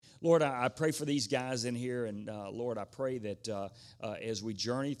Lord, I pray for these guys in here, and Lord, I pray that as we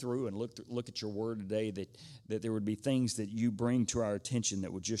journey through and look at your word today, that there would be things that you bring to our attention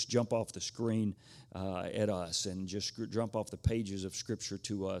that would just jump off the screen at us and just jump off the pages of Scripture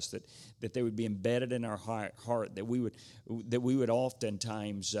to us, that they would be embedded in our heart, that we would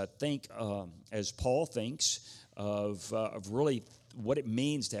oftentimes think, as Paul thinks, of really what it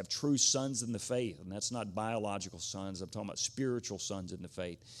means to have true sons in the faith. And that's not biological sons. I'm talking about spiritual sons in the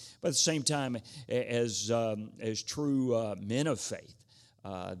faith. But at the same time, as true men of faith,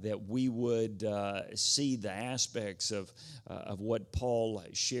 that we would see the aspects of what Paul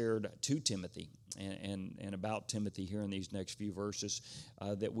shared to Timothy and about Timothy here in these next few verses,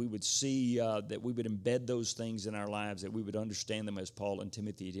 that we would see, that we would embed those things in our lives, that we would understand them as Paul and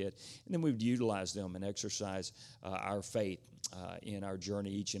Timothy did, and then we would utilize them and exercise our faith in our journey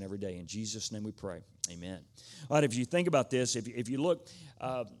each and every day. In Jesus' name we pray. Amen. All right, if you think about this, if you look,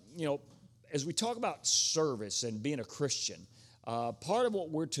 as we talk about service and being a Christian, part of what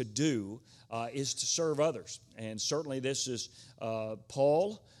we're to do is to serve others. And certainly this is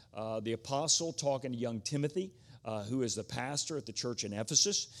Paul, the apostle, talking to young Timothy, who is the pastor at the church in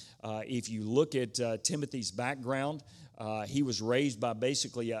Ephesus. If you look at Timothy's background, he was raised by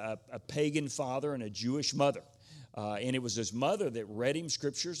basically a pagan father and a Jewish mother. And it was his mother that read him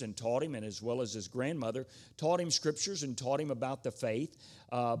scriptures and taught him, and as well as his grandmother, taught him scriptures and taught him about the faith.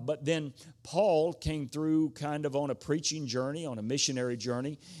 But then Paul came through kind of on a preaching journey, on a missionary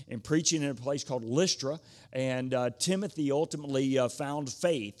journey, and preaching in a place called Lystra. And Timothy ultimately found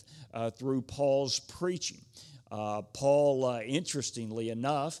faith through Paul's preaching. Paul, interestingly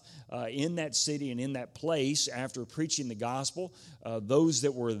enough, in that city and in that place, after preaching the gospel, those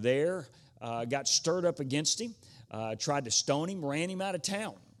that were there got stirred up against him. Tried to stone him, ran him out of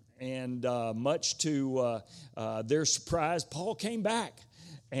town. And much to their surprise, Paul came back.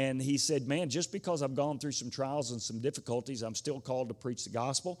 And he said, man, just because I've gone through some trials and some difficulties, I'm still called to preach the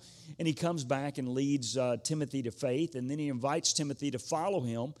gospel. And he comes back and leads Timothy to faith. And then he invites Timothy to follow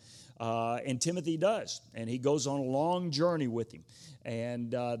him. And Timothy does. And he goes on a long journey with him.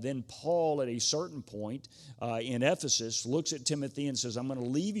 And then Paul, at a certain point in Ephesus, looks at Timothy and says, I'm going to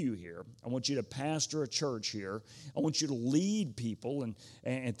leave you here. I want you to pastor a church here. I want you to lead people. And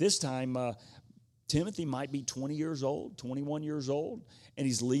at this time, Timothy might be 20 years old, 21 years old, and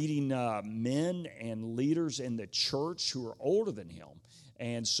he's leading men and leaders in the church who are older than him.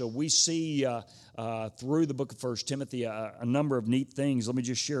 And so we see through the book of 1 Timothy a number of neat things. Let me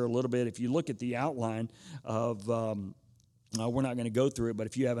just share a little bit. If you look at the outline of we're not going to go through it, but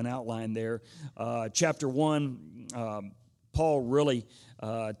if you have an outline there, chapter 1, Paul really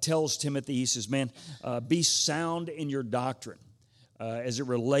tells Timothy, he says, man, be sound in your doctrine as it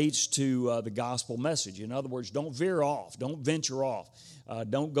relates to the gospel message. In other words, don't veer off, don't venture off.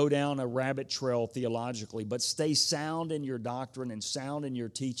 Don't go down a rabbit trail theologically, but stay sound in your doctrine and sound in your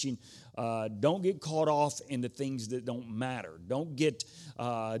teaching. Don't get caught off in the things that don't matter. Don't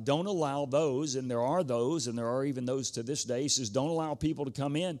allow those, and there are even those to this day. He says, don't allow people to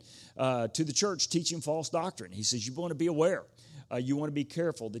come in to the church teaching false doctrine. He says, you want to be aware. You want to be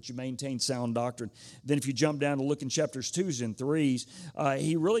careful that you maintain sound doctrine. Then if you jump down to look in chapters 2s and 3s,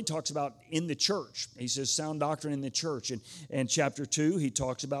 he really talks about in the church. He says sound doctrine in the church. And chapter 2, he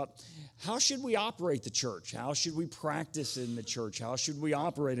talks about how should we operate the church? How should we practice in the church? How should we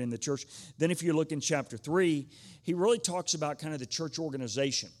operate in the church? Then if you look in chapter 3, he really talks about kind of the church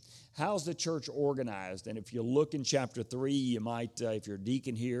organization. How's the church organized? And if you look in chapter 3, you might, if you're a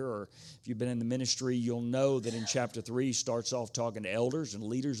deacon here or if you've been in the ministry, you'll know that in chapter 3, he starts off talking to elders and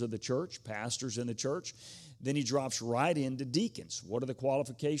leaders of the church, pastors in the church. Then he drops right into deacons. What are the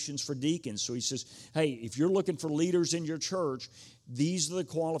qualifications for deacons? So he says, hey, if you're looking for leaders in your church, these are the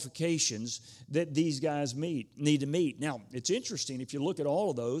qualifications that these guys need to meet. Now, it's interesting, if you look at all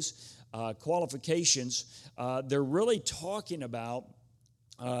of those qualifications, they're really talking about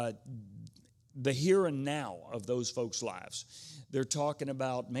the here and now of those folks' lives. They're talking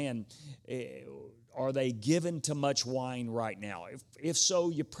about, man, are they given to much wine right now? If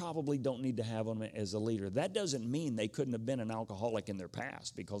so, you probably don't need to have them as a leader. That doesn't mean they couldn't have been an alcoholic in their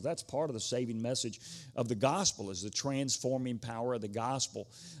past, because that's part of the saving message of the gospel, is the transforming power of the gospel,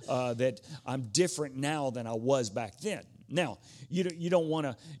 that I'm different now than I was back then. Now, you don't want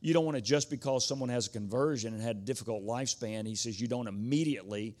to just because someone has a conversion and had a difficult lifespan, he says you don't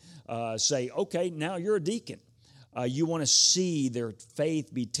immediately say, okay, now you're a deacon. You want to see their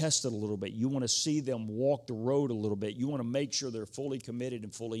faith be tested a little bit. You want to see them walk the road a little bit. You want to make sure they're fully committed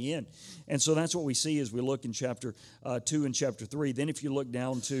and fully in. And so that's what we see as we look in chapter 2 and chapter 3. Then if you look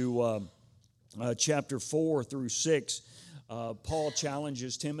down to chapter 4 through 6, Paul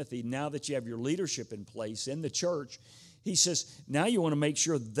challenges Timothy, now that you have your leadership in place in the church, he says, now you want to make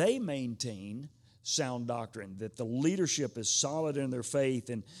sure they maintain sound doctrine, that the leadership is solid in their faith,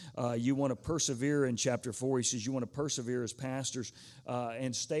 and you want to persevere. In chapter 4, he says you want to persevere as pastors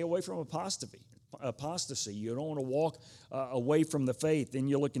and stay away from apostasy. You don't want to walk away from the faith. Then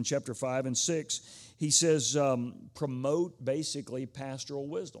you look in chapter 5 and 6, he says promote basically pastoral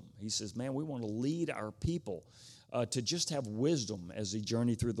wisdom. He says, man, we want to lead our people to just have wisdom as they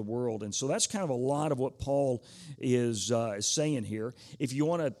journey through the world. And so that's kind of a lot of what Paul is saying here. If you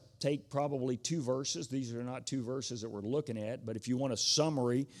want to take probably 2 verses, these are not 2 verses that we're looking at, but if you want a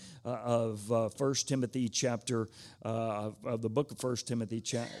summary of 1 Timothy chapter, of the book of 1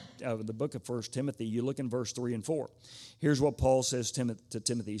 Timothy, you look in verse 3 and 4. Here's what Paul says to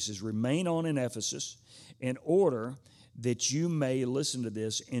Timothy. He says, remain on in Ephesus in order that you may, listen to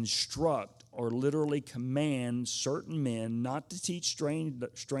this, instruct or literally command certain men not to teach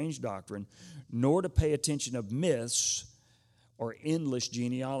strange doctrine, nor to pay attention of myths or endless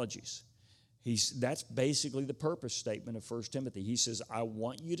genealogies. That's basically the purpose statement of 1 Timothy. He says, I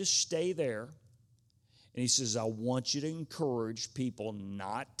want you to stay there. And he says, I want you to encourage people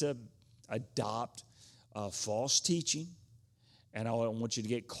not to adopt false teaching. And I want you to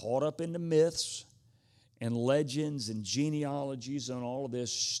get caught up in the myths and legends and genealogies and all of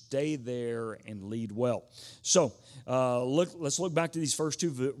this. Stay there and lead well. So let's look back to these first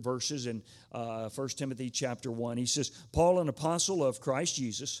 2 verses in 1 Timothy chapter 1. He says, Paul, an apostle of Christ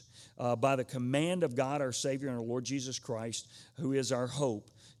Jesus, by the command of God our Savior and our Lord Jesus Christ, who is our hope,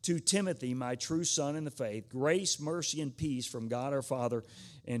 to Timothy, my true son in the faith, grace, mercy, and peace from God our Father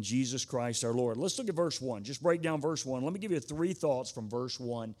and Jesus Christ our Lord. Let's look at verse 1. Just break down verse 1. Let me give you 3 thoughts from verse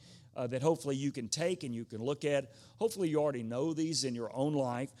 1 that hopefully you can take and you can look at. Hopefully you already know these in your own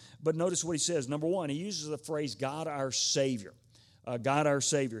life. But notice what he says. Number 1, he uses the phrase God our Savior. God our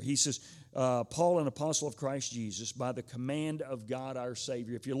Savior. He says, Paul, an apostle of Christ Jesus, by the command of God our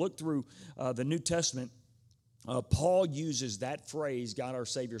Savior. If you look through the New Testament, Paul uses that phrase, God our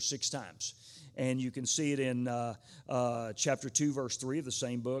Savior, 6 times. And you can see it in chapter 2, verse 3 of the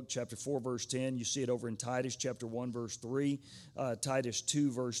same book, chapter 4, verse 10. You see it over in Titus chapter 1, verse 3, Titus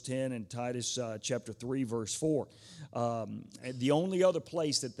 2, verse 10, and Titus chapter 3, verse 4. The only other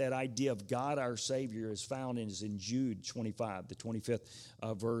place that idea of God our Savior is found is in Jude 25, the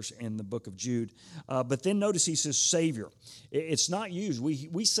 25th verse in the book of Jude. But then notice he says Savior. It's not used.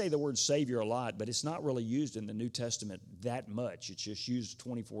 We say the word Savior a lot, but it's not really used in the New Testament that much. It's just used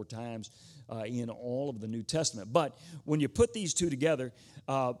 24 times in all of the New Testament. But when you put these 2 together,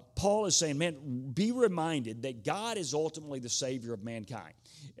 Paul is saying, man, be reminded that God is ultimately the Savior of mankind.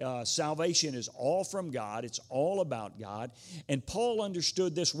 Salvation is all from God. It's all about God. And Paul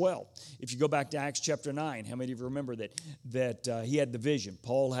understood this well. If you go back to Acts chapter 9, how many of you remember that he had the vision?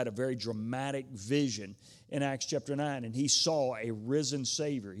 Paul had a very dramatic vision in Acts chapter 9, and he saw a risen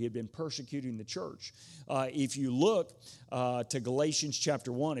Savior. He had been persecuting the church. If you look to Galatians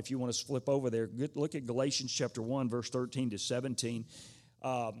chapter 1, if you want to flip over there, look at Galatians chapter 1, verse 13 to 17.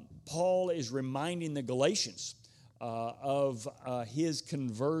 Paul is reminding the Galatians of his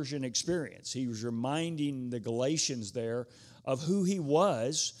conversion experience. He was reminding the Galatians there of who he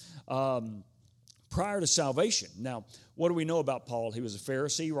was prior to salvation. Now, what do we know about Paul? He was a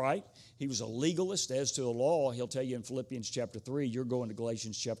Pharisee, right? He was a legalist as to the law. He'll tell you in Philippians chapter 3, you're going to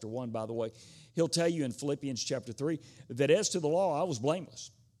Galatians chapter 1, by the way. He'll tell you in Philippians chapter 3 that as to the law, I was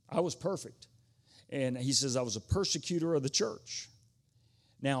blameless. I was perfect. And he says, I was a persecutor of the church.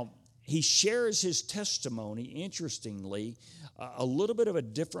 Now, he shares his testimony, interestingly, a little bit of a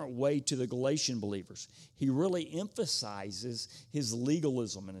different way to the Galatian believers. He really emphasizes his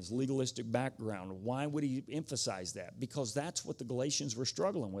legalism and his legalistic background. Why would he emphasize that? Because that's what the Galatians were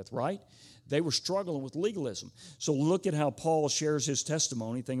struggling with, right? They were struggling with legalism. So look at how Paul shares his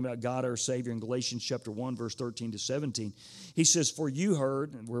testimony, thinking about God our Savior in Galatians chapter 1, verse 13 to 17. He says, for you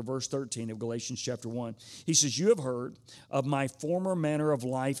heard, and we're verse 13 of Galatians chapter 1, he says, you have heard of my former manner of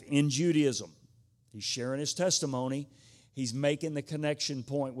life in Judaism. He's sharing his testimony. He's making the connection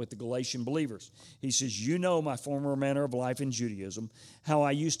point with the Galatian believers. He says, you know my former manner of life in Judaism, how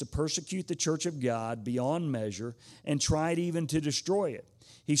I used to persecute the church of God beyond measure and tried even to destroy it.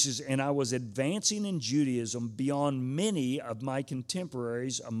 He says, and I was advancing in Judaism beyond many of my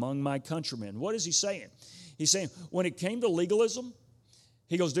contemporaries among my countrymen. What is he saying? He's saying, when it came to legalism,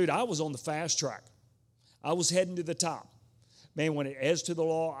 he goes, dude, I was on the fast track. I was heading to the top. Man, as to the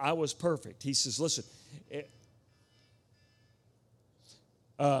law, I was perfect. He says, listen,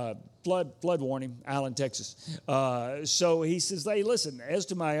 Flood warning, Allen, Texas. So he says, hey, listen, as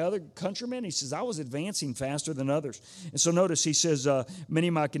to my other countrymen, he says, I was advancing faster than others. And so notice he says, many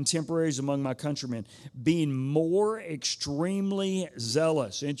of my contemporaries among my countrymen, being more extremely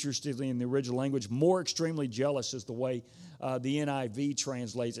zealous. Interestingly, in the original language, more extremely jealous is the way the NIV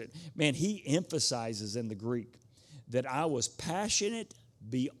translates it. Man, he emphasizes in the Greek that I was passionate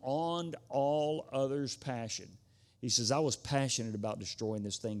beyond all others' passion. He says, I was passionate about destroying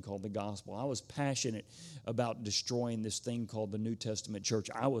this thing called the gospel. I was passionate about destroying this thing called the New Testament church.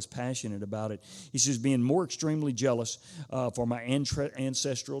 I was passionate about it. He says, being more extremely jealous for my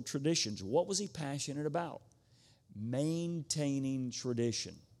ancestral traditions. What was he passionate about? Maintaining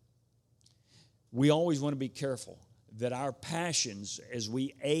tradition. We always want to be careful that our passions as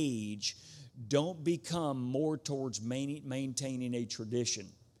we age don't become more towards maintaining a tradition.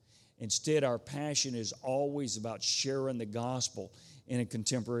 Instead, our passion is always about sharing the gospel in a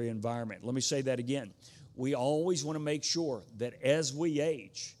contemporary environment. Let me say that again. We always want to make sure that as we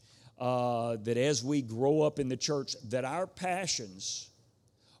age, that as we grow up in the church, that our passions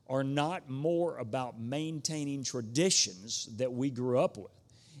are not more about maintaining traditions that we grew up with.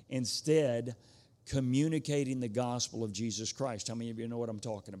 Instead, communicating the gospel of Jesus Christ. How many of you know what I'm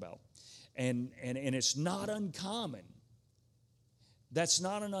talking about? And it's not uncommon. That's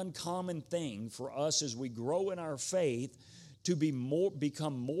not an uncommon thing for us as we grow in our faith to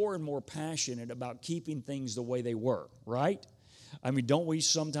become more and more passionate about keeping things the way they were, right? I mean, don't we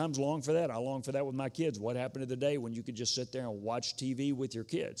sometimes long for that? I long for that with my kids. What happened to the day when you could just sit there and watch TV with your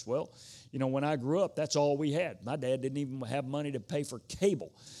kids? Well, you know, when I grew up, that's all we had. My dad didn't even have money to pay for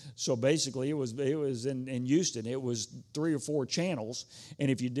cable. So basically, it was in Houston, it was 3 or 4 channels. And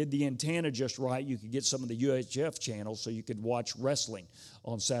if you did the antenna just right, you could get some of the UHF channels so you could watch wrestling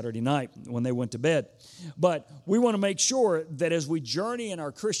on Saturday night when they went to bed. But we want to make sure that as we journey in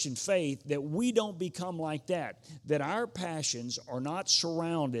our Christian faith, that we don't become like that our passions are not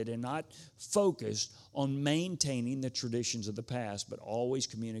surrounded and not focused on maintaining the traditions of the past, but always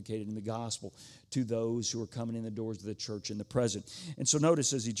communicating the gospel to those who are coming in the doors of the church in the present. And so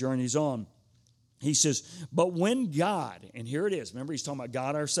notice as he journeys on, he says, but when God, and here it is, remember he's talking about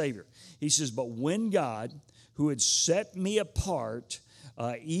God our Savior. He says, but when God, who had set me apart,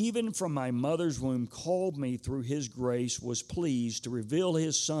 even from my mother's womb, called me through his grace, was pleased to reveal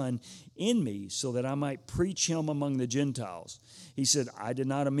his Son in me so that I might preach him among the Gentiles. He said, I did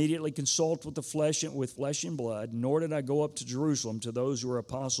not immediately consult with flesh and blood, nor did I go up to Jerusalem to those who were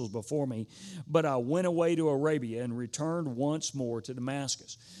apostles before me, but I went away to Arabia and returned once more to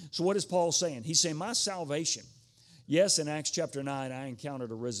Damascus. So what is Paul saying? He's saying, my salvation. Yes, in Acts chapter 9, I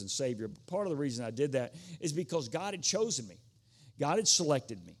encountered a risen Savior. But part of the reason I did that is because God had chosen me. God had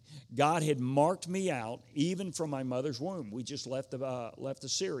selected me. God had marked me out even from my mother's womb. We just left the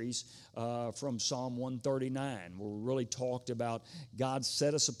series from Psalm 139 where we really talked about God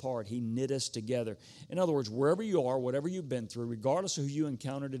set us apart. He knit us together. In other words, wherever you are, whatever you've been through, regardless of who you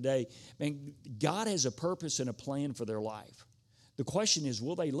encounter today, man, God has a purpose and a plan for their life. The question is,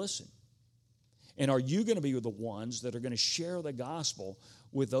 will they listen? And are you going to be the ones that are going to share the gospel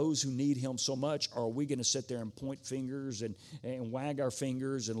with those who need him so much? Or are we going to sit there and point fingers and wag our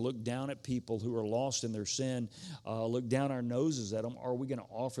fingers and look down at people who are lost in their sin, look down our noses at them? Or are we going to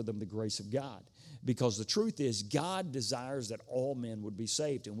offer them the grace of God? Because the truth is, God desires that all men would be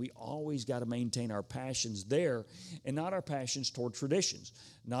saved. And we always got to maintain our passions there and not our passions toward traditions,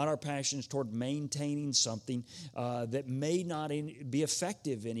 not our passions toward maintaining something that may not be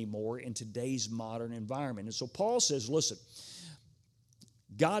effective anymore in today's modern environment. And so Paul says, listen,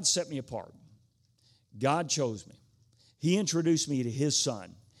 God set me apart. God chose me. He introduced me to his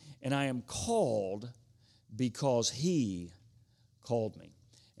Son. And I am called because he called me.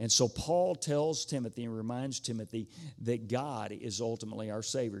 And so Paul tells Timothy and reminds Timothy that God is ultimately our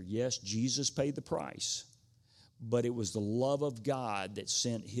Savior. Yes, Jesus paid the price, but it was the love of God that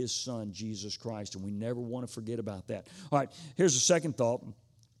sent his Son, Jesus Christ, and we never want to forget about that. All right, here's a second thought.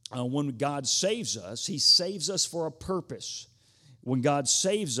 When God saves us, he saves us for a purpose. When God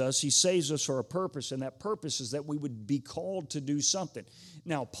saves us, he saves us for a purpose, and that purpose is that we would be called to do something.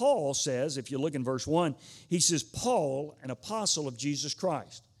 Now, Paul says, if you look in verse 1, he says, Paul, an apostle of Jesus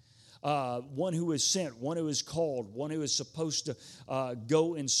Christ. One who is sent, one who is called, one who is supposed to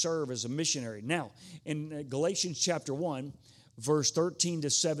go and serve as a missionary. Now, in Galatians chapter 1, verse 13 to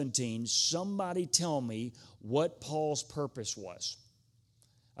 17, somebody tell me what Paul's purpose was.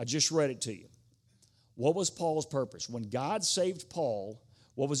 I just read it to you. What was Paul's purpose? When God saved Paul,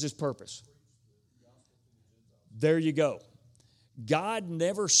 what was his purpose? There you go. God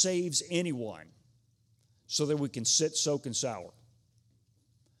never saves anyone so that we can sit, soak, and sour.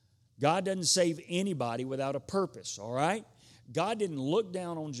 God doesn't save anybody without a purpose, all right? God didn't look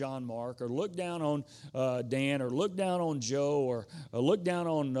down on John Mark or look down on Dan or look down on Joe or look down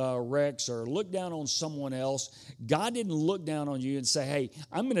on Rex or look down on someone else. God didn't look down on you and say, hey,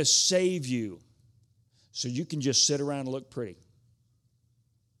 I'm going to save you so you can just sit around and look pretty.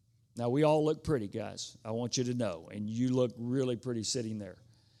 Now, we all look pretty, guys. I want you to know. And you look really pretty sitting there.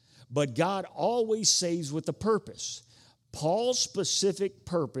 But God always saves with a purpose. Paul's specific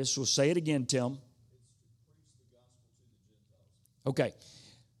purpose, we'll say it again, Tim. Okay.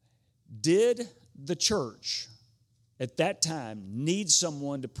 Did the church at that time need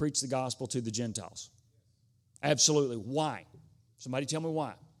someone to preach the gospel to the Gentiles? Absolutely. Why? Somebody tell me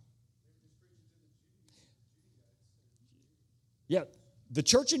why. Yeah, the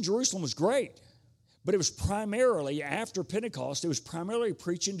church in Jerusalem was great, but it was primarily, after Pentecost, it was primarily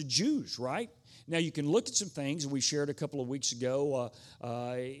preaching to Jews, right? Now, you can look at some things, and we shared a couple of weeks ago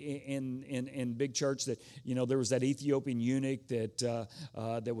in Big Church that, you know, there was that Ethiopian eunuch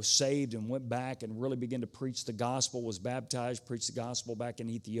that was saved and went back and really began to preach the gospel, was baptized, preached the gospel back in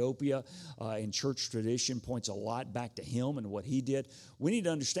Ethiopia. And church tradition points a lot back to him and what he did. We need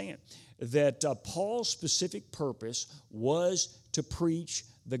to understand that Paul's specific purpose was to preach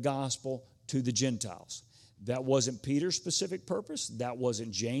the gospel to the Gentiles. That wasn't Peter's specific purpose. That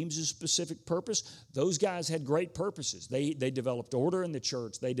wasn't James's specific purpose. Those guys had great purposes. They developed order in the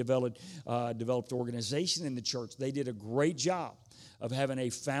church. They developed organization in the church. They did a great job of having a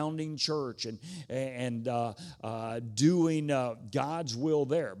founding church and doing God's will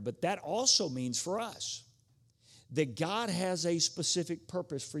there. But that also means for us that God has a specific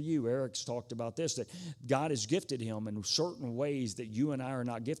purpose for you. Eric's talked about this, that God has gifted him in certain ways that you and I are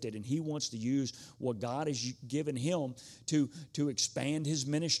not gifted, and he wants to use what God has given him to expand his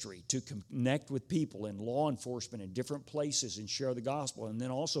ministry, to connect with people in law enforcement in different places and share the gospel, and then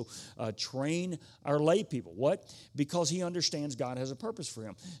also train our lay people. What? Because he understands God has a purpose for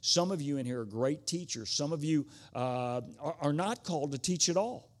him. Some of you in here are great teachers. Some of you are not called to teach at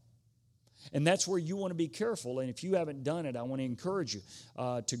all. And that's where you want to be careful. And if you haven't done it, I want to encourage you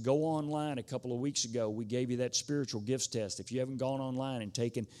to go online. A couple of weeks ago, we gave you that spiritual gifts test. If you haven't gone online and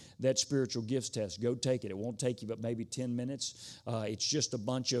taken that spiritual gifts test, go take it. It won't take you but maybe 10 minutes. It's just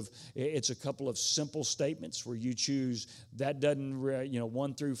it's a couple of simple statements where you choose that doesn't,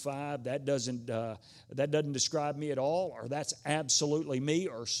 1 through 5, that doesn't describe me at all, or that's absolutely me,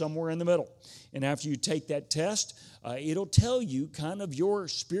 or somewhere in the middle. And after you take that test, it'll tell you kind of your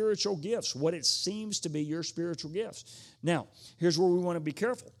spiritual gifts, what it seems to be your spiritual gifts. Now, here's where we want to be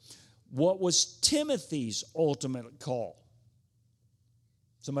careful. What was Timothy's ultimate call?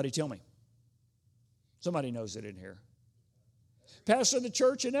 Somebody tell me. Somebody knows it in here. Pastor of the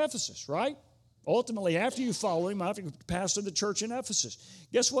church in Ephesus, right? Ultimately, after you follow him, after you pastor the church in Ephesus.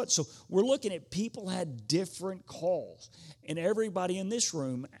 Guess what? So we're looking at people had different calls. And everybody in this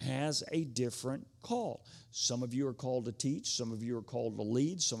room has a different call. Some of you are called to teach. Some of you are called to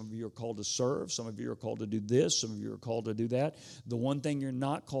lead. Some of you are called to serve. Some of you are called to do this. Some of you are called to do that. The one thing you're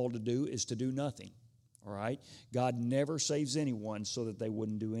not called to do is to do nothing. All right? God never saves anyone so that they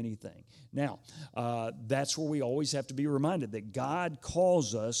wouldn't do anything. Now, that's where we always have to be reminded that God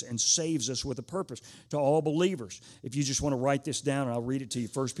calls us and saves us with a purpose to all believers. If you just want to write this down, and I'll read it to you.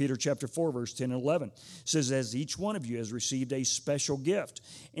 1 Peter chapter 4, verse 10 and 11. It says, as each one of you has received a special gift,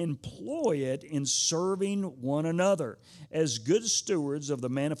 employ it in serving one another as good stewards of the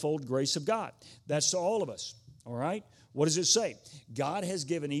manifold grace of God. That's to all of us. All right? What does it say? God has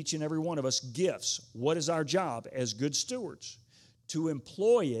given each and every one of us gifts. What is our job as good stewards? To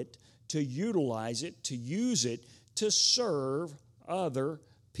employ it, to utilize it, to use it, to serve other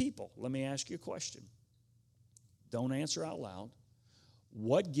people. Let me ask you a question. Don't answer out loud.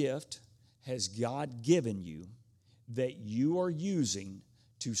 What gift has God given you that you are using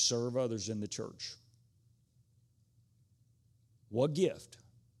to serve others in the church? What gift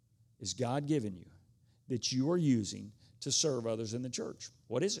is God giving you that you are using to serve others in the church?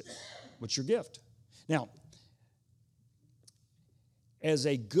 What is it? What's your gift? Now, as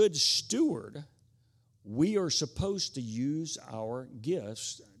a good steward, we are supposed to use our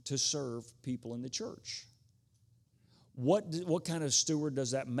gifts to serve people in the church. What kind of steward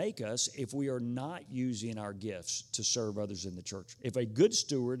does that make us if we are not using our gifts to serve others in the church? If a good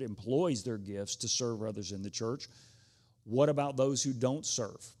steward employs their gifts to serve others in the church, what about those who don't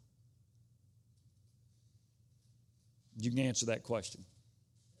serve? You can answer that question.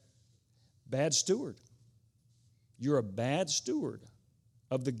 Bad steward. You're a bad steward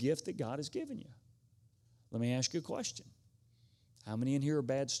of the gift that God has given you. Let me ask you a question. How many in here are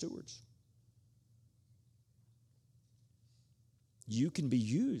bad stewards? You can be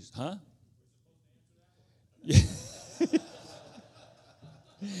used, huh? If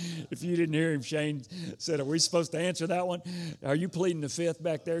you didn't hear him, Shane said, are we supposed to answer that one? Are you pleading the fifth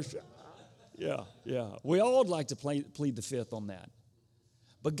back there? Yeah. We all would like to plead the fifth on that.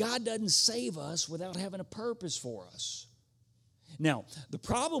 But God doesn't save us without having a purpose for us. Now, the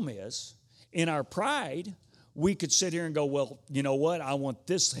problem is, in our pride, we could sit here and go, well, you know what? I want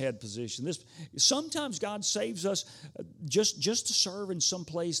this head position. Sometimes God saves us just to serve in some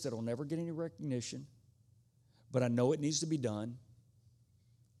place that will never get any recognition. But I know it needs to be done.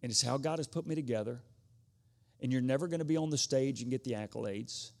 And it's how God has put me together. And you're never going to be on the stage and get the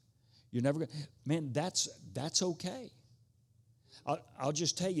accolades. You're never going to, man, that's okay. I'll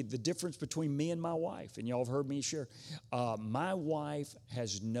just tell you the difference between me and my wife, and y'all have heard me share. My wife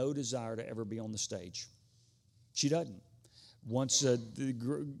has no desire to ever be on the stage. She doesn't. Once the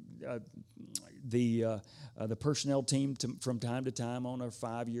personnel team from time to time on our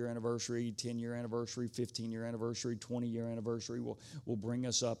 5-year anniversary, 10-year anniversary, 15-year anniversary, 20-year anniversary will bring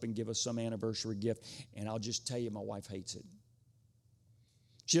us up and give us some anniversary gift. And I'll just tell you, my wife hates it.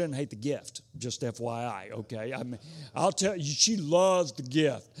 She doesn't hate the gift, just FYI, okay? I'll tell you, she loves the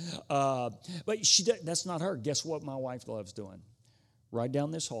gift. But that's not her. Guess what my wife loves doing? Right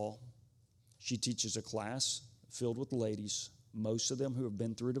down this hall, she teaches a class filled with ladies, most of them who have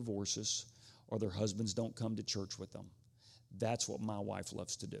been through divorces, or their husbands don't come to church with them. That's what my wife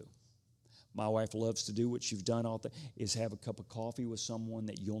loves to do. My wife loves to do what she's done is have a cup of coffee with someone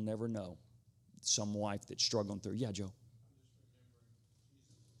that you'll never know. Some wife that's struggling through. Yeah, Joe.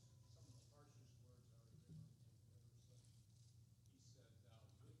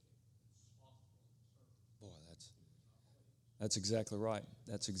 Boy, that's exactly right.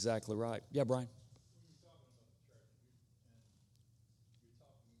 That's exactly right. Yeah, Brian.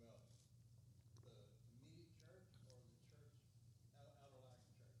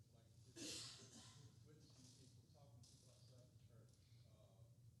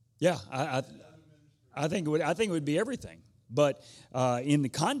 Yeah, I think it would be everything. But in the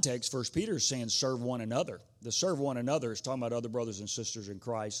context, 1 Peter is saying serve one another. The serve one another is talking about other brothers and sisters in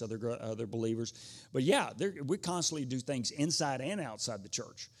Christ, other believers. But yeah, we constantly do things inside and outside the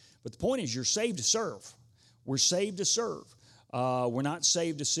church. But the point is, you're saved to serve. We're saved to serve. We're not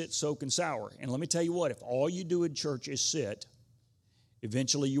saved to sit, soak, and sour. And let me tell you what, if all you do in church is sit,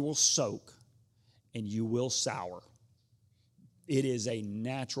 eventually you will soak and you will sour. It is a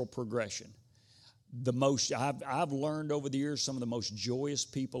natural progression. I've learned over the years, some of the most joyous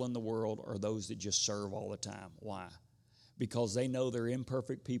people in the world are those that just serve all the time. Why? Because they know they're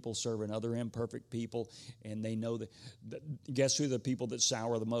imperfect people serving other imperfect people, and they know that guess who the people that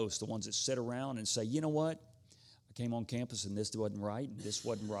sour the most? The ones that sit around and say, you know what? I came on campus and this wasn't right, and this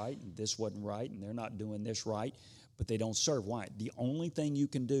wasn't right, and this wasn't right, and they're not doing this right, but they don't serve. Why? The only thing you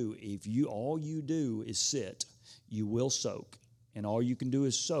can do, all you do is sit, you will soak. And all you can do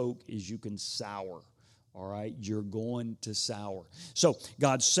is soak is you can sour. All right? You're going to sour. So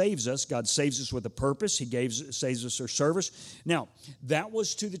God saves us. God saves us with a purpose. He saves us for service. Now, that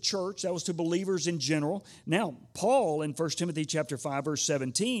was to the church. That was to believers in general. Now, Paul in 1 Timothy chapter 5, verse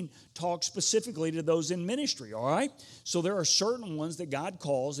 17, talks specifically to those in ministry. All right? So there are certain ones that God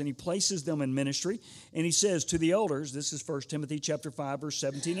calls, and he places them in ministry. And he says to the elders, this is 1 Timothy chapter 5, verse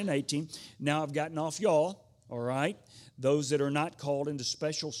 17 and 18, now I've gotten off y'all. All right? Those that are not called into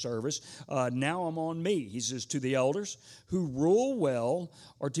special service, now I'm on me. He says, to the elders who rule well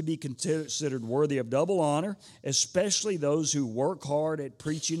are to be considered worthy of double honor, especially those who work hard at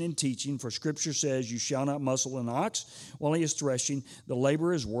preaching and teaching. For Scripture says, you shall not muzzle an ox while he is threshing. The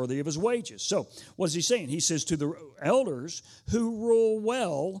laborer is worthy of his wages. So what is he saying? He says, to the elders who rule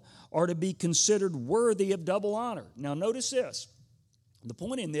well are to be considered worthy of double honor. Now notice this. The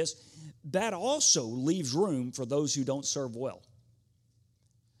point in this, that also leaves room for those who don't serve well.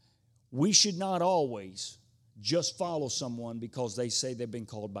 We should not always just follow someone because they say they've been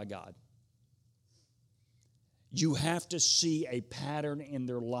called by God. You have to see a pattern in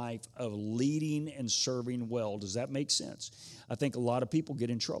their life of leading and serving well. Does that make sense? I think a lot of people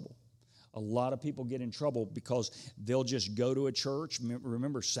get in trouble. A lot of people get in trouble because they'll just go to a church.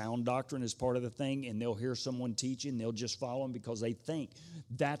 Remember, sound doctrine is part of the thing, and they'll hear someone teaching. They'll just follow them because they think.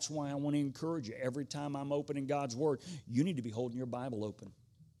 That's why I want to encourage you. Every time I'm opening God's Word, you need to be holding your Bible open.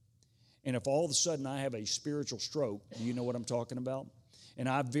 And if all of a sudden I have a spiritual stroke, do you know what I'm talking about? And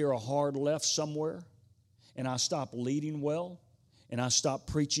I veer a hard left somewhere, and I stop leading well, and I stop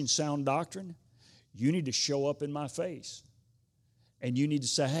preaching sound doctrine, you need to show up in my face. And you need to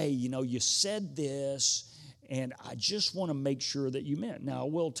say, hey, you said this, and I just want to make sure that you meant. Now, I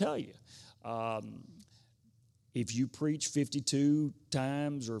will tell you, If you preach 52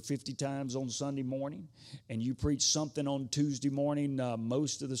 times or 50 times on Sunday morning, and you preach something on Tuesday morning,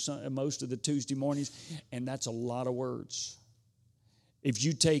 most of the Tuesday mornings, and that's a lot of words. If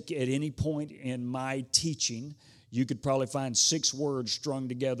you take at any point in my teaching, you could probably find 6 words strung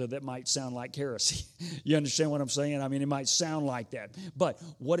together that might sound like heresy. You understand what I'm saying? I mean, it might sound like that. But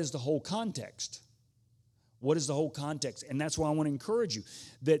what is the whole context? What is the whole context? And that's why I want to encourage you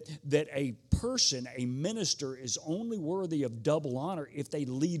that a person, a minister, is only worthy of double honor if they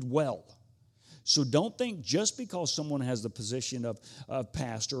lead well. So don't think just because someone has the position of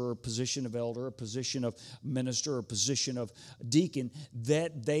pastor or a position of elder, a position of minister, or a position of deacon,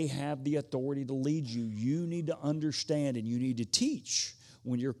 that they have the authority to lead you. You need to understand and you need to teach.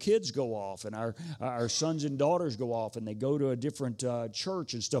 When your kids go off and our sons and daughters go off and they go to a different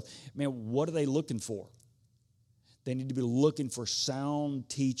church and stuff, man, what are they looking for? They need to be looking for sound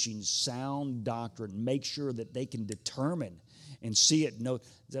teaching, sound doctrine. Make sure that they can determine and see it. No, is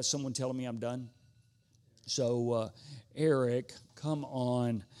that someone telling me I'm done? So, Eric, come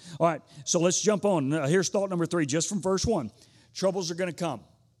on. All right, so let's jump on. Here's thought number 3, just from verse 1. Troubles are going to come.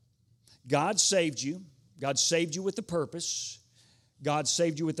 God saved you. God saved you with a purpose. God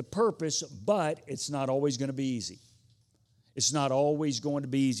saved you with a purpose, but it's not always going to be easy. It's not always going to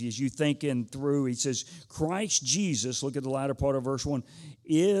be easy. As you thinking through, he says, Christ Jesus, look at the latter part of verse 1,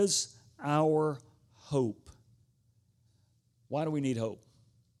 is our hope. Why do we need hope?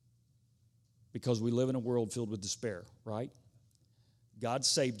 Because we live in a world filled with despair, right? God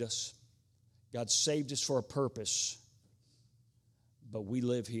saved us. God saved us for a purpose, but we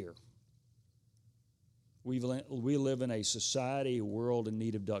live here. We live in a society, a world in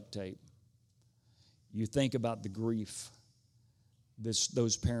need of duct tape. You think about the grief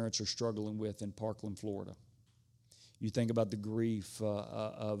those parents are struggling with in Parkland, Florida. You think about the grief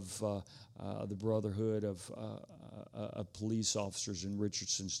of the brotherhood of police officers in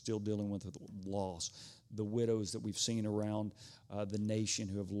Richardson still dealing with loss. The widows that we've seen around the nation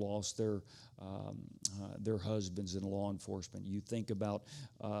who have lost their husbands in law enforcement. You think about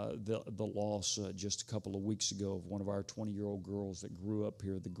the loss just a couple of weeks ago of one of our 20-year-old girls that grew up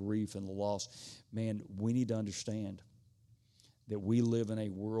here, the grief and the loss. Man, we need to understand that we live in a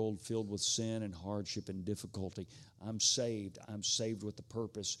world filled with sin and hardship and difficulty. I'm saved with a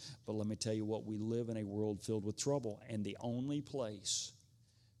purpose. But let me tell you what, we live in a world filled with trouble. And the only place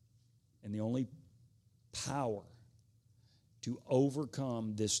and the only power to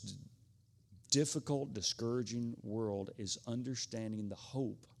overcome this difficult, discouraging world is understanding the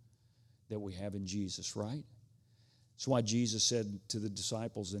hope that we have in Jesus, right? That's why Jesus said to the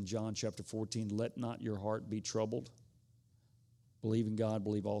disciples in John chapter 14, let not your heart be troubled. Believe in God,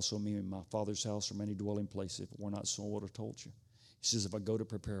 believe also in me. In my Father's house are many dwelling places. If it were not so, I would have told you. He says, if I go to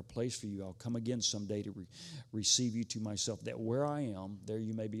prepare a place for you, I'll come again someday to receive you to myself, that where I am, there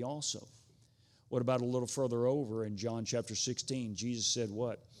you may be also. What about a little further over in John chapter 16? Jesus said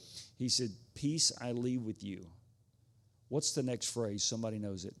what? He said, peace I leave with you. What's the next phrase? Somebody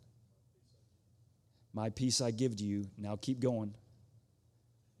knows it. My peace I give to you. Now keep going.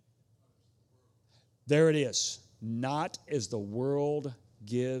 There it is. Not as the world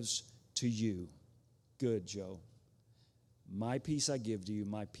gives to you. Good, Joe. My peace I give to you,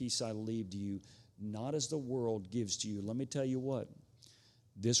 my peace I leave to you, not as the world gives to you. Let me tell you what,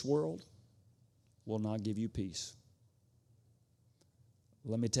 this world will not give you peace.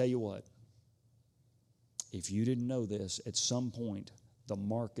 Let me tell you what, if you didn't know this, at some point, the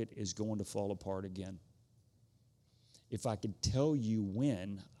market is going to fall apart again. If I could tell you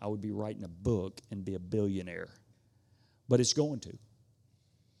when, I would be writing a book and be a billionaire. But it's going to.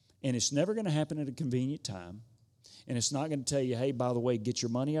 And it's never going to happen at a convenient time. And it's not going to tell you, hey, by the way, get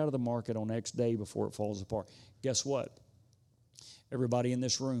your money out of the market on X day before it falls apart. Guess what? Everybody in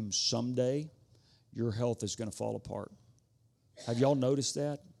this room, someday your health is going to fall apart. Have y'all noticed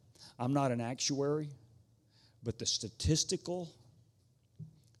that? I'm not an actuary, but the statistical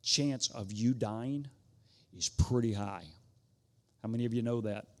chance of you dying is pretty high. How many of you know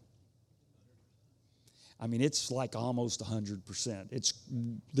that? I mean, it's like almost 100%.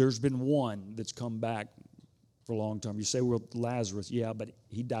 There's been one that's come back for a long time. You say, well, Lazarus, yeah, but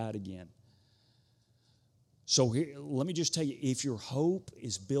he died again. So here, let me just tell you, if your hope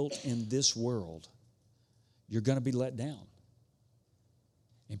is built in this world, you're going to be let down.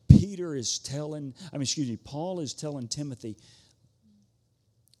 And Paul is telling Timothy,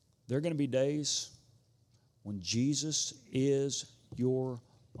 there are going to be days when Jesus is your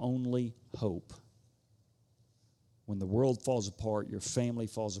only hope. When the world falls apart, your family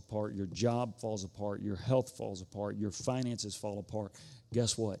falls apart, your job falls apart, your health falls apart, your finances fall apart,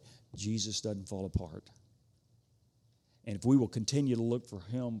 guess what? Jesus doesn't fall apart. And if we will continue to look for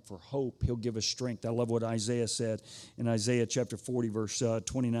him for hope, he'll give us strength. I love what Isaiah said in Isaiah chapter 40, verse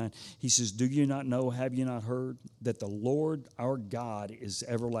 29. He says, do you not know, have you not heard, that the Lord our God is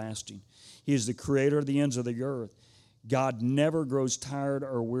everlasting? He is the creator of the ends of the earth. God never grows tired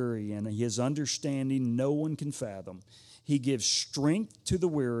or weary, and his understanding no one can fathom. He gives strength to the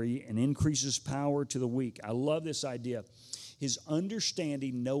weary and increases power to the weak. I love this idea. His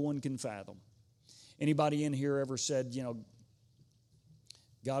understanding no one can fathom. Anybody in here ever said,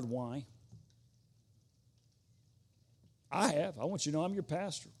 God, why? I have. I want you to know I'm your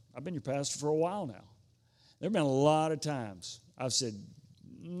pastor. I've been your pastor for a while now. There have been a lot of times I've said,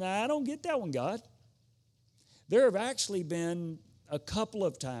 I don't get that one, God. There have actually been a couple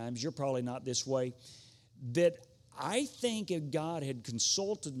of times, you're probably not this way, that I think if God had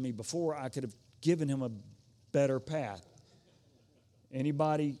consulted me before, I could have given him a better path.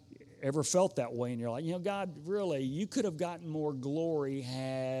 Anybody ever felt that way? And you're like, God, really, you could have gotten more glory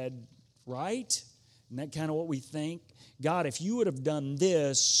had, right? Isn't that kind of what we think? God, if you would have done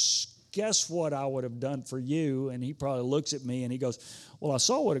this, guess what I would have done for you? And he probably looks at me and he goes, well, I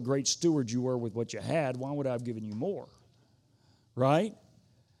saw what a great steward you were with what you had. Why would I have given you more? Right?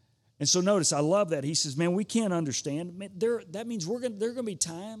 And so notice, I love that. He says, man, we can't understand. Man, that means there are going to be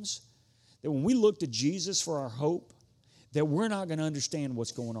times that when we look to Jesus for our hope, that we're not going to understand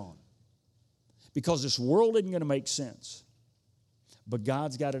what's going on. Because this world isn't going to make sense. But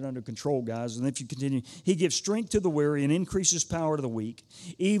God's got it under control, guys. And if you continue, he gives strength to the weary and increases power to the weak.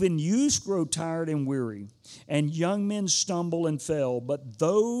 Even youths grow tired and weary, and young men stumble and fail. But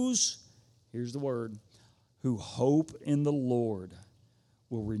those, here's the word, who hope in the Lord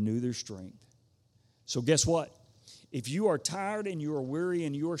will renew their strength. So guess what? If you are tired and you are weary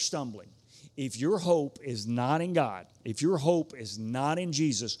and you are stumbling, if your hope is not in God, if your hope is not in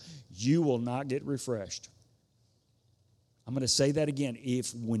Jesus, you will not get refreshed. I'm going to say that again.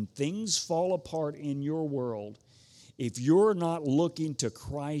 If when things fall apart in your world, if you're not looking to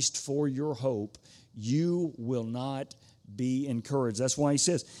Christ for your hope, you will not be encouraged. That's why he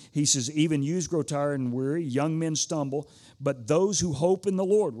says, even youths grow tired and weary, young men stumble, but those who hope in the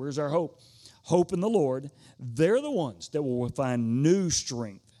Lord, where's our hope? Hope in the Lord, they're the ones that will find new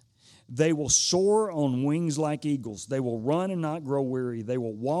strength. They will soar on wings like eagles. They will run and not grow weary. They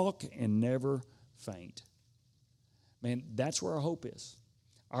will walk and never faint. Man, that's where our hope is.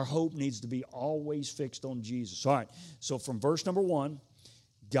 Our hope needs to be always fixed on Jesus. All right, so from verse number 1,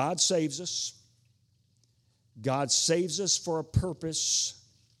 God saves us. God saves us for a purpose.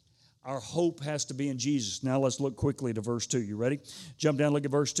 Our hope has to be in Jesus. Now let's look quickly to verse 2. You ready? Jump down and look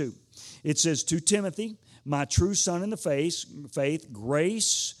at verse 2. It says, to Timothy, my true son in the faith,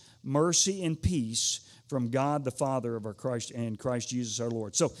 grace, mercy, and peace from God the Father of our Christ and Christ Jesus our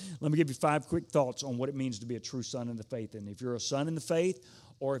Lord. So let me give you 5 quick thoughts on what it means to be a true son in the faith. And if you're a son in the faith,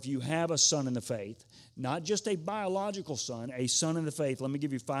 or if you have a son in the faith, not just a biological son, a son in the faith, let me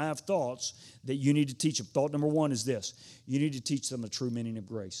give you 5 thoughts that you need to teach them. Thought number 1 is this. You need to teach them the true meaning of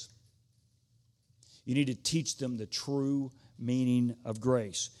grace. You need to teach them the true meaning of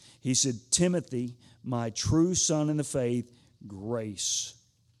grace. He said, Timothy, my true son in the faith, grace.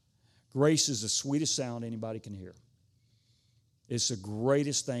 Grace is the sweetest sound anybody can hear. It's the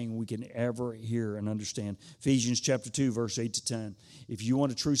greatest thing we can ever hear and understand. Ephesians chapter 2, verse 8 to 10. If you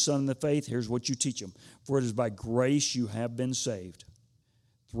want a true son in the faith, here's what you teach them. For it is by grace you have been saved,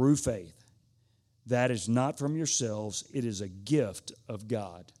 through faith. That is not from yourselves. It is a gift of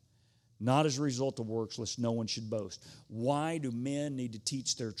God, not as a result of works, lest no one should boast. Why do men need to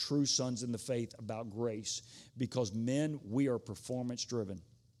teach their true sons in the faith about grace? Because men, we are performance-driven.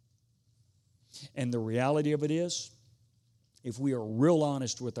 And the reality of it is, if we are real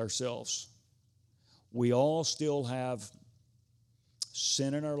honest with ourselves, we all still have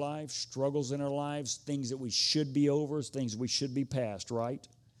sin in our lives, struggles in our lives, things that we should be over, things we should be past, right?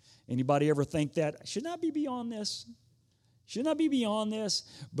 Anybody ever think that? Should not be beyond this. Should not be beyond this,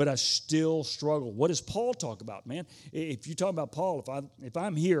 but I still struggle. What does Paul talk about, man? If you talk about Paul, if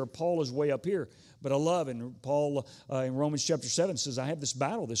I'm here, Paul is way up here. But I love, and Paul in Romans chapter 7 says, I have this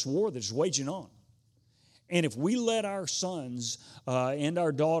battle, this war that's waging on. And if we let our sons and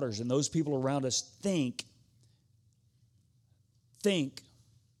our daughters and those people around us think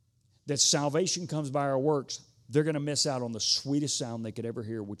that salvation comes by our works, they're going to miss out on the sweetest sound they could ever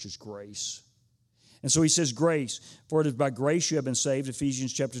hear, which is grace. And so he says grace, for it is by grace you have been saved,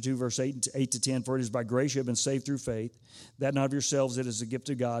 Ephesians chapter 2, verse 8 to 10, for it is by grace you have been saved through faith, that not of yourselves, it is a gift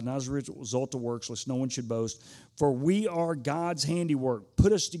of God, not as a result of works, lest no one should boast. For we are God's handiwork,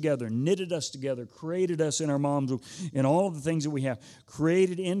 put us together, knitted us together, created us in our mom's womb, in all of the things that we have,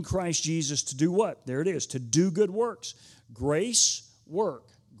 created in Christ Jesus to do what? There it is, to do good works, Grace, work.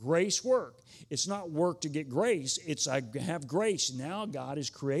 Grace, work. It's not work to get grace. It's I have grace. Now God has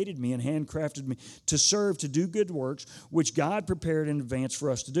created me and handcrafted me to serve, to do good works, which God prepared in advance for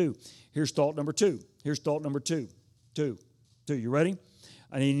us to do. Here's thought number two. Here's thought number two. Two. You ready?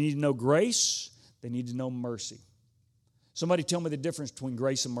 I need to know grace. They need to know mercy. Somebody tell me the difference between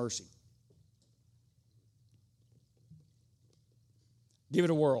grace and mercy. Give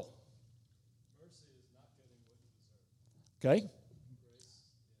it a whirl. Mercy is not getting what you deserve. Okay? Grace is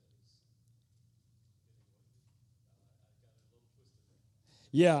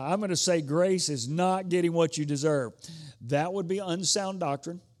Yeah, I'm going to say grace is not getting what you deserve. That would be unsound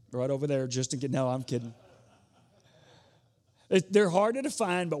doctrine. Right over there, just to get, no, I'm kidding. They're hard to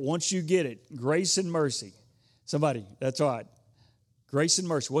define, but once you get it, grace and mercy. Somebody, that's right. Grace and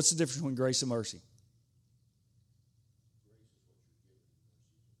mercy. What's the difference between grace and mercy?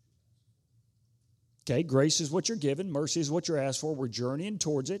 Okay, grace is what you're given. Mercy is what you're asked for. We're journeying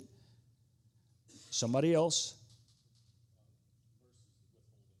towards it. Somebody else.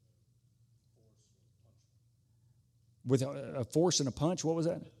 With a force and a punch, what was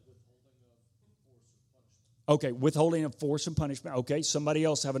that? Okay, withholding of force and punishment. Okay, somebody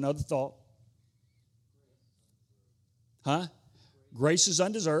else have another thought. Huh? Grace is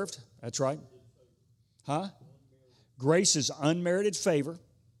undeserved. That's right. Huh? Grace is unmerited favor.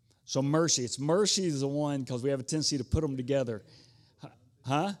 So mercy. It's mercy is the one because we have a tendency to put them together.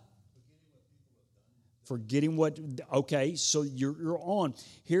 Huh? Forgetting what, okay, so you're on.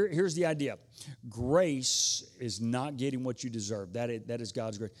 Here's the idea. Grace is not getting what you deserve. That is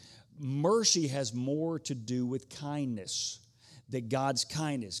God's grace. Mercy has more to do with kindness. That God's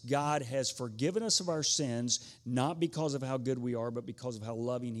kindness. God has forgiven us of our sins, not because of how good we are, but because of how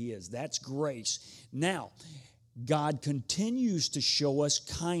loving He is. That's grace. Now, God continues to show us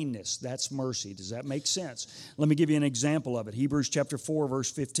kindness. That's mercy. Does that make sense? Let me give you an example of it. Hebrews chapter 4,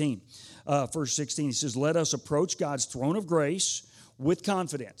 verse 15. Verse 16, he says, let us approach God's throne of grace with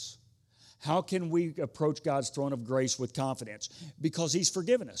confidence. How can we approach God's throne of grace with confidence? Because He's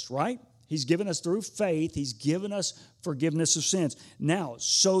forgiven us, right? He's given us through faith. He's given us forgiveness of sins. Now,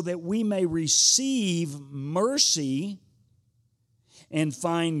 so that we may receive mercy and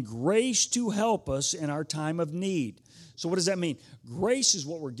find grace to help us in our time of need. So what does that mean? Grace is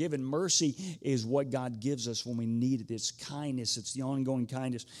what we're given. Mercy is what God gives us when we need it. It's kindness. It's the ongoing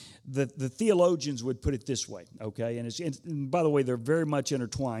kindness. The theologians would put it this way, okay? And by the way, they're very much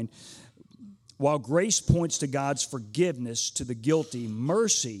intertwined. While grace points to God's forgiveness to the guilty,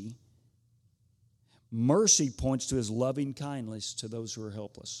 mercy points to His loving kindness to those who are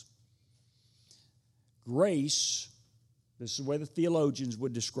helpless. Grace, this is the way the theologians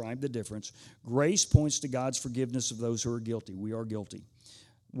would describe the difference. Grace points to God's forgiveness of those who are guilty. We are guilty.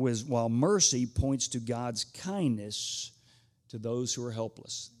 While mercy points to God's kindness to those who are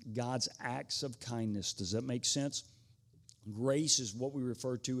helpless. God's acts of kindness. Does that make sense? Grace is what we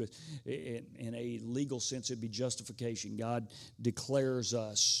refer to as, in a legal sense, it'd be justification. God declares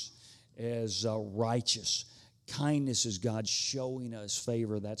us as righteous. Kindness is God showing us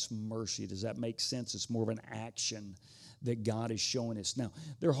favor. That's mercy. Does that make sense? It's more of an action that God is showing us. Now,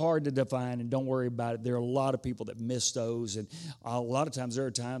 they're hard to define, and don't worry about it. There are a lot of people that miss those, and a lot of times there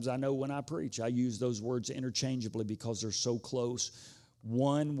are times I know when I preach, I use those words interchangeably because they're so close.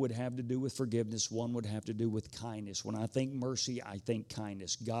 One would have to do with forgiveness. One would have to do with kindness. When I think mercy, I think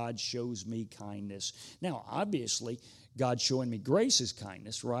kindness. God shows me kindness. Now, obviously, God showing me grace is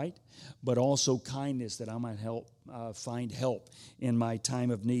kindness, right? But also kindness that I might find help in my time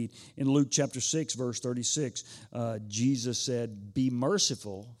of need. In Luke chapter 6, verse 36, Jesus said, be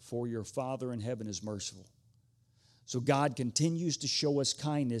merciful, for your Father in heaven is merciful. So God continues to show us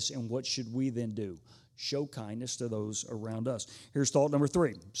kindness, and what should we then do? Show kindness to those around us. Here's thought number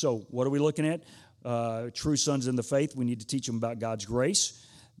 3. So what are we looking at? True sons in the faith, we need to teach them about God's grace.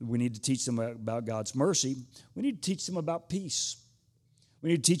 We need to teach them about God's mercy. We need to teach them about peace.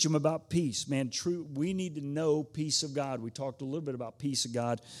 We need to teach them about peace. Man, we need to know peace of God. We talked a little bit about peace of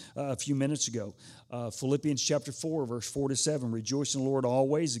God a few minutes ago. Philippians chapter 4, verse 4-7. Rejoice in the Lord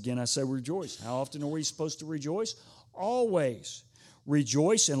always. Again, I say rejoice. How often are we supposed to rejoice? Always.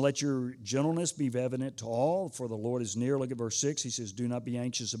 Rejoice and let your gentleness be evident to all, for the Lord is near. Look at verse 6. He says, do not be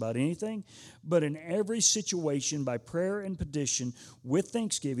anxious about anything, but in every situation, by prayer and petition, with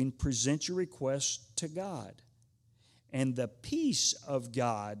thanksgiving, present your requests to God. And the peace of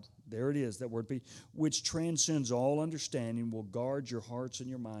God, there it is, that word peace, which transcends all understanding, will guard your hearts and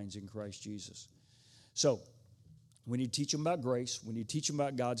your minds in Christ Jesus. So, we need to teach them about grace. We need to teach them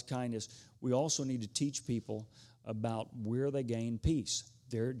about God's kindness. We also need to teach people about where they gain peace.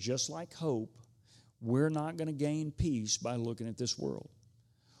 They're just like hope. We're not going to gain peace by looking at this world.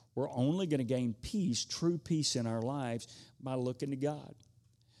 We're only going to gain peace, true peace in our lives, by looking to God.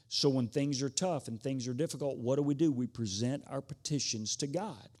 So when things are tough and things are difficult, what do? We present our petitions to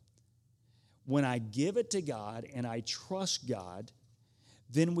God. When I give it to God and I trust God,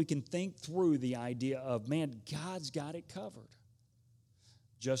 then we can think through the idea of, man, God's got it covered.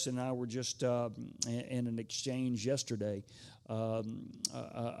 Justin and I were just in an exchange yesterday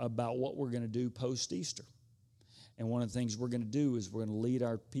about what we're going to do post-Easter. And one of the things we're going to do is we're going to lead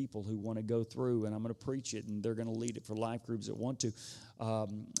our people who want to go through, and I'm going to preach it, and they're going to lead it for life groups that want to,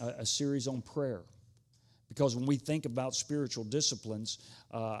 a series on prayer. Because when we think about spiritual disciplines,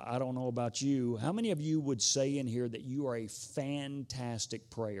 I don't know about you, how many of you would say in here that you are a fantastic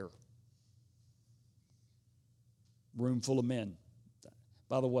prayer? Room full of men.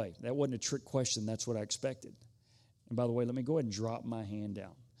 By the way, that wasn't a trick question. That's what I expected. And by the way, let me go ahead and drop my hand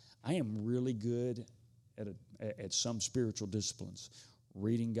down. I am really good at some spiritual disciplines.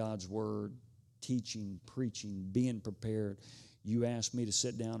 Reading God's Word, teaching, preaching, being prepared. You ask me to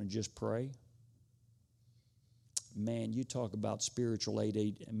sit down and just pray. Man, you talk about spiritual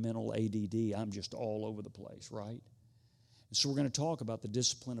mental ADD, I'm just all over the place, right? And so we're going to talk about the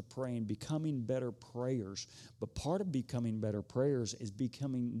discipline of praying, becoming better prayers. But part of becoming better prayers is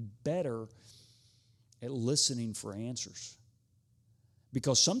becoming better at listening for answers.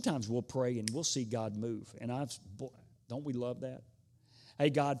 Because sometimes we'll pray and we'll see God move. And don't we love that? Hey,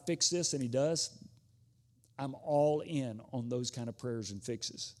 God, fix this, and He does. I'm all in on those kind of prayers and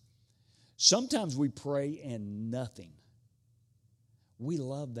fixes. Sometimes we pray and nothing. We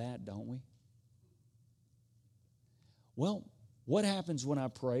love that, don't we? Well, what happens when I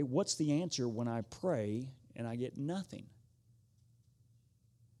pray? What's the answer when I pray and I get nothing?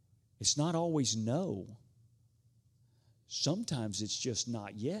 It's not always no. Sometimes it's just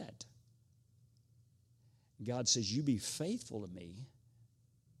not yet. God says, you be faithful to me.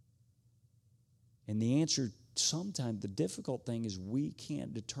 And the answer, sometimes the difficult thing is we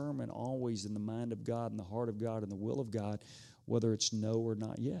can't determine always in the mind of God and the heart of God and the will of God whether it's no or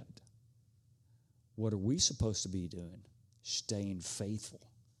not yet. What are we supposed to be doing? Staying faithful.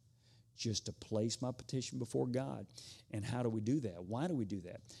 Just to place my petition before God. And how do we do that? Why do we do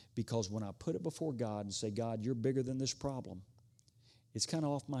that? Because when I put it before God and say, God, you're bigger than this problem, it's kind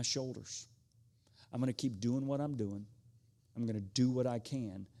of off my shoulders. I'm going to keep doing what I'm doing. I'm going to do what I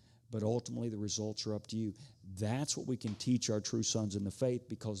can. But ultimately, the results are up to you. That's what we can teach our true sons in the faith,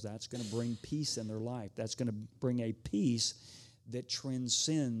 because that's going to bring peace in their life. That's going to bring a peace that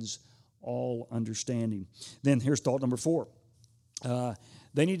transcends all understanding. Then here's thought number 4.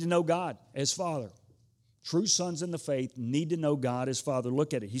 They need to know God as Father. True sons in the faith need to know God as Father.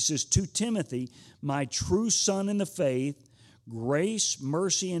 Look at it. He says, to Timothy, my true son in the faith, grace,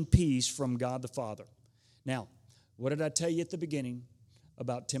 mercy, and peace from God the Father. Now, what did I tell you at the beginning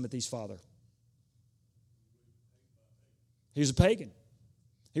about Timothy's father? He was a pagan.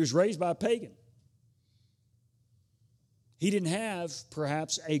 He was raised by a pagan. He didn't have,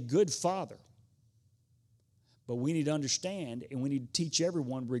 perhaps, a good father. But we need to understand, and we need to teach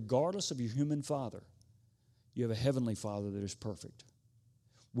everyone, regardless of your human father, you have a heavenly Father that is perfect.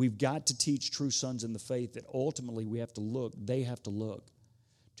 We've got to teach true sons in the faith that ultimately they have to look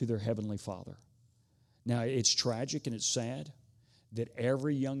to their heavenly Father. Now, it's tragic and it's sad that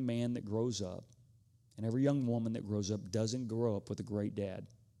every young man that grows up and every young woman that grows up doesn't grow up with a great dad.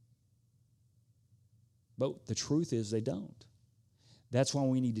 But the truth is they don't. That's why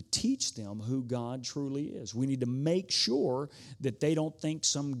we need to teach them who God truly is. We need to make sure that they don't think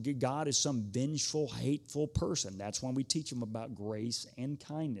God is some vengeful, hateful person. That's why we teach them about grace and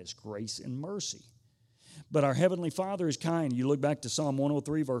kindness, grace and mercy. But our Heavenly Father is kind. You look back to Psalm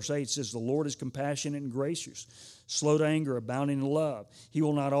 103, verse 8, it says, the Lord is compassionate and gracious, slow to anger, abounding in love. He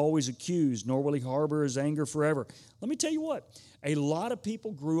will not always accuse, nor will He harbor His anger forever. Let me tell you what, a lot of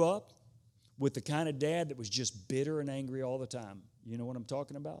people grew up with the kind of dad that was just bitter and angry all the time. You know what I'm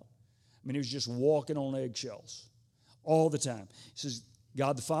talking about? I mean, he was just walking on eggshells all the time. He says,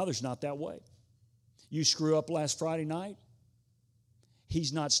 God the Father's not that way. You screw up last Friday night,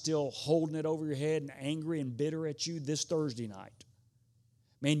 He's not still holding it over your head and angry and bitter at you this Thursday night.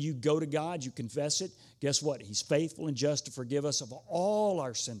 Man, you go to God, you confess it. Guess what? He's faithful and just to forgive us of all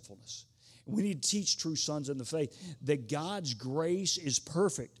our sinfulness. We need to teach true sons in the faith that God's grace is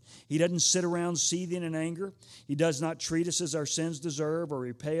perfect. He doesn't sit around seething in anger. He does not treat us as our sins deserve or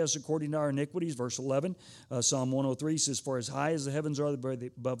repay us according to our iniquities. Verse 11, Psalm 103 says, for as high as the heavens are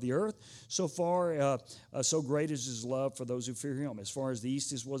above the earth, so great is His love for those who fear Him. As far as the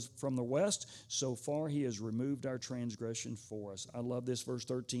east was from the west, so far He has removed our transgression for us. I love this, verse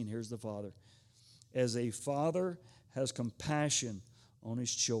 13. Here's the Father. As a father has compassion on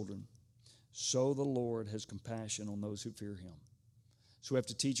his children, so the Lord has compassion on those who fear him. So we have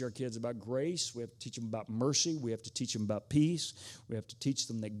to teach our kids about grace. We have to teach them about mercy. We have to teach them about peace. We have to teach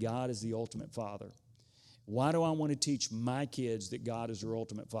them that God is the ultimate Father. Why do I want to teach my kids that God is their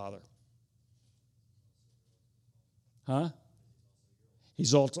ultimate Father? Huh?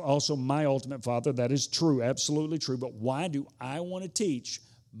 He's also my ultimate Father. That is true, absolutely true. But why do I want to teach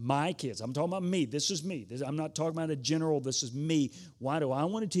my kids? I'm talking about me. This is me. I'm not talking about a general. This is me. Why do I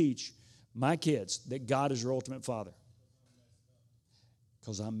want to teach my kids that God is their ultimate Father?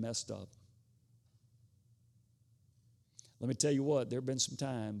 Because I'm messed up. Let me tell you what, there have been some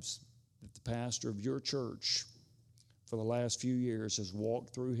times that the pastor of your church for the last few years has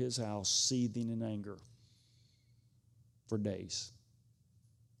walked through his house seething in anger for days.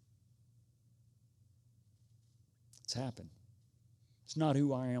 It's happened. It's not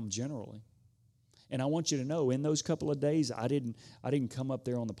who I am generally. And I want you to know, in those couple of days, I didn't come up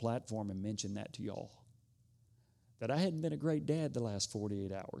there on the platform and mention that to y'all. That I hadn't been a great dad the last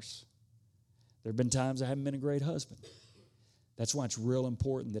 48 hours. There have been times I haven't been a great husband. That's why it's real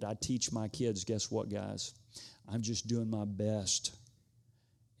important that I teach my kids, guess what, guys? I'm just doing my best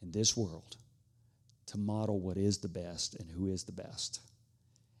in this world to model what is the best and who is the best.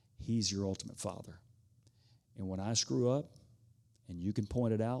 He's your ultimate Father. And when I screw up, and you can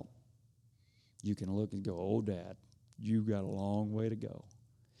point it out, you can look and go, oh, Dad, you got a long way to go.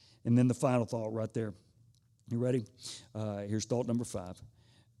 And then the final thought right there. You ready? Here's thought number 5,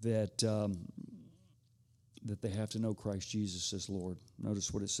 that they have to know Christ Jesus as Lord.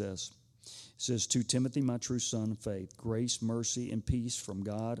 Notice what it says. It says, to Timothy, my true son of faith, grace, mercy, and peace from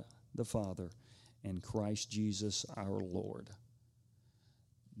God the Father and Christ Jesus our Lord.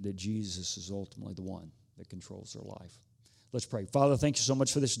 That Jesus is ultimately the one that controls their life. Let's pray. Father, thank you so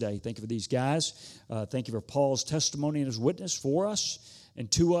much for this day. Thank you for these guys. Thank you for Paul's testimony and his witness for us and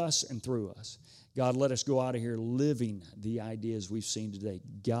to us and through us. God, let us go out of here living the ideas we've seen today.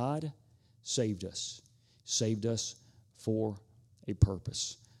 God saved us for a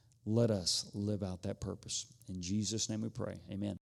purpose. Let us live out that purpose. In Jesus' name we pray. Amen.